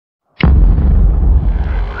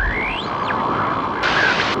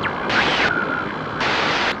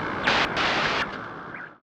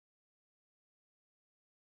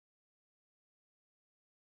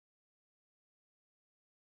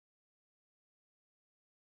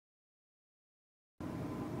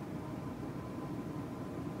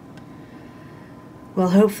Well,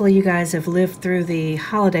 hopefully you guys have lived through the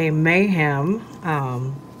holiday mayhem.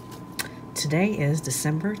 Today is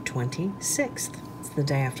December 26th. It's the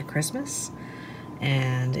day after Christmas.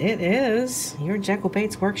 And it is your Jekyll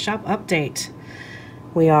Bates Workshop update.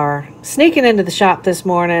 We are sneaking into the shop this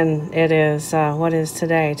morning. It is, what is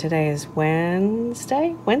today? Today is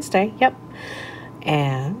Wednesday? Wednesday, yep.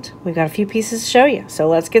 And we got a few pieces to show you. So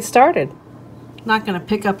let's get started. Not going to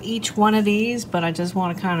pick up each one of these, but I just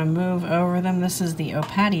want to kind of move over them. This is the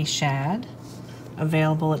Opati shad,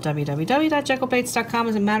 available at www.jekyllbates.com.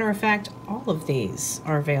 As a matter of fact, all of these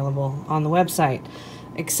are available on the website,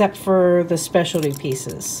 except for the specialty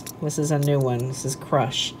pieces. This is a new one. This is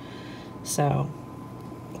Crush. So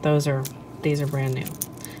these are brand new.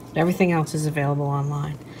 But everything else is available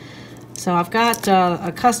online. So I've got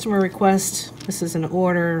a customer request. This is an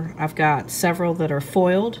order. I've got several that are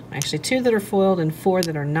foiled. Actually, 2 that are foiled and 4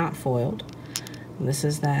 that are not foiled. And this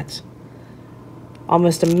is that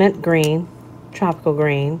almost a mint green, tropical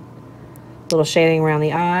green. Little shading around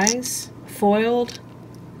the eyes. Foiled.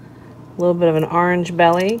 A little bit of an orange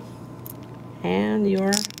belly. And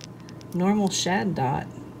your normal shad dot.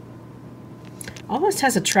 Almost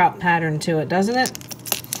has a trout pattern to it, doesn't it?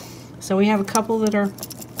 So we have a couple that are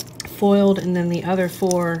foiled, and then the other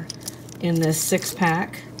 4 in this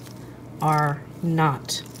 6-pack are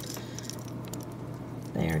not.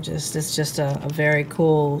 They are just, it's just a very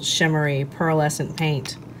cool shimmery pearlescent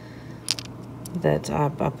paint that I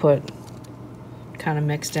put kind of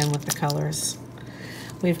mixed in with the colors.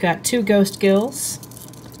 We've got 2 ghost gills.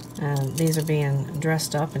 These are being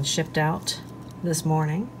dressed up and shipped out this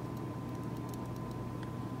morning.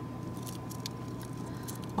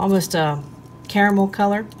 Almost a caramel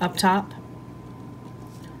color up top,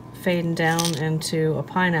 fading down into a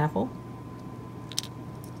pineapple.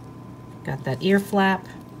 Got that ear flap,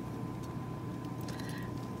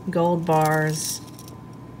 gold bars,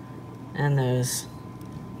 and those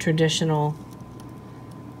traditional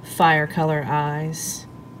fire color eyes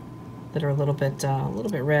that are a little bit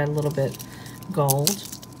red, a little bit gold.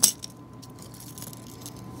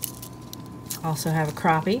 Also have a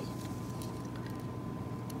crappie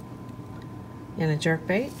in a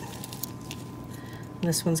jerkbait.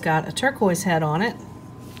 This one's got a turquoise head on it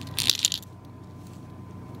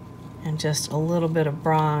and just a little bit of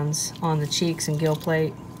bronze on the cheeks and gill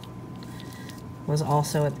plate. Was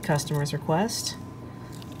also at the customer's request.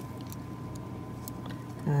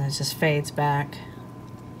 And it just fades back.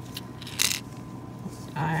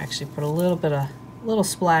 I actually put a little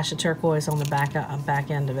splash of turquoise on the back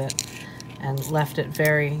end of it and left it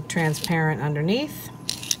very transparent underneath.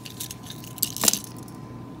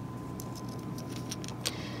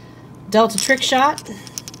 Delta Trick Shot,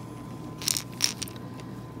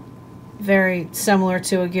 very similar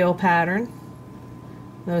to a gill pattern.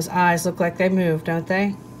 Those eyes look like they move, don't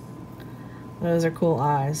they? Those are cool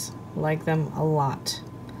eyes. Like them a lot.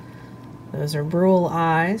 Those are Brule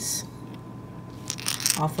eyes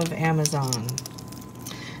off of Amazon.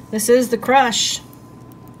 This is the Crush.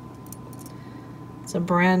 It's a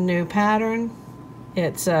brand new pattern.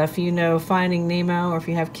 It's if you know Finding Nemo, or if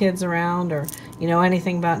you have kids around, or you know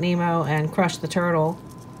anything about Nemo and Crush the Turtle.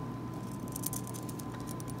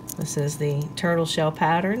 This is the turtle shell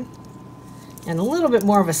pattern, and a little bit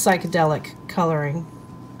more of a psychedelic coloring,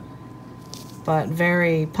 but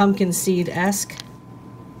very pumpkin seed-esque.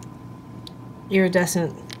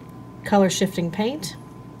 Iridescent color shifting paint.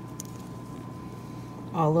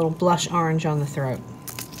 A little blush orange on the throat.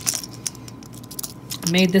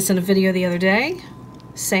 I made this in a video the other day.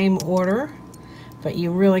 Same order, but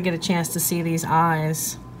you really get a chance to see these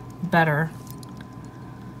eyes better.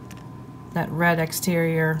 That red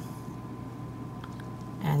exterior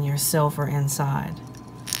and your silver inside.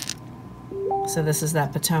 So this is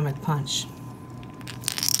that Potomac Punch.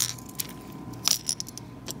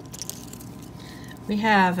 We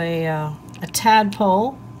have a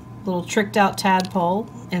tadpole, little tricked out tadpole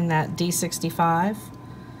in that D65.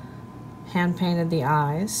 Hand painted the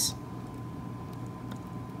eyes.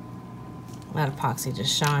 That epoxy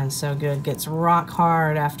just shines so good. Gets rock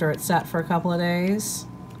hard after it's set for a couple of days.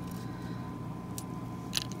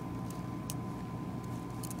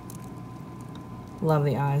 Love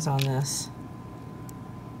the eyes on this.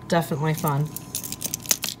 Definitely fun.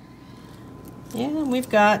 And we've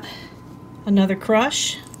got another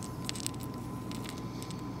Crush.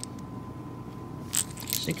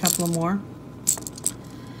 Actually, a couple of more.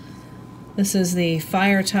 This is the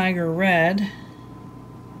Fire Tiger Red.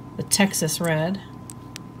 The Texas Red,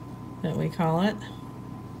 that we call it.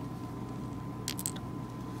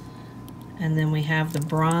 And then we have the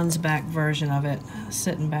bronze back version of it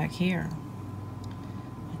sitting back here.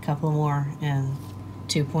 A couple more in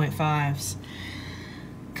 2.5s.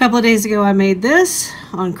 A couple of days ago I made this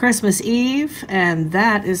on Christmas Eve, and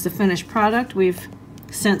that is the finished product. We've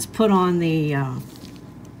since put on the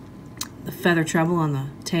feather treble on the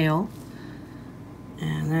tail,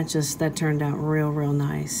 and that turned out real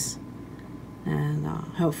nice. And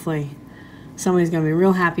hopefully somebody's going to be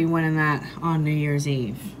real happy winning that on New Year's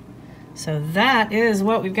Eve. So that is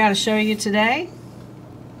what we've got to show you today.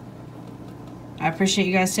 I appreciate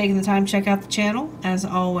you guys taking the time to check out the channel. As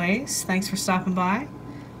always, thanks for stopping by.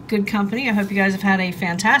 Good company. I hope you guys have had a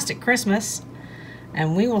fantastic Christmas,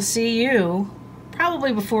 and we will see you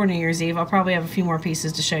probably before New Year's Eve. I'll probably have a few more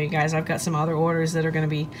pieces to show you guys. I've got some other orders that are going to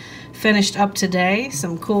be finished up today.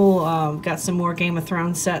 Some cool, got some more Game of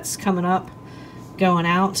Thrones sets coming up, going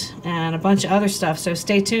out, and a bunch of other stuff. So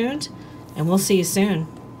stay tuned, and we'll see you soon.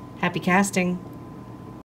 Happy casting.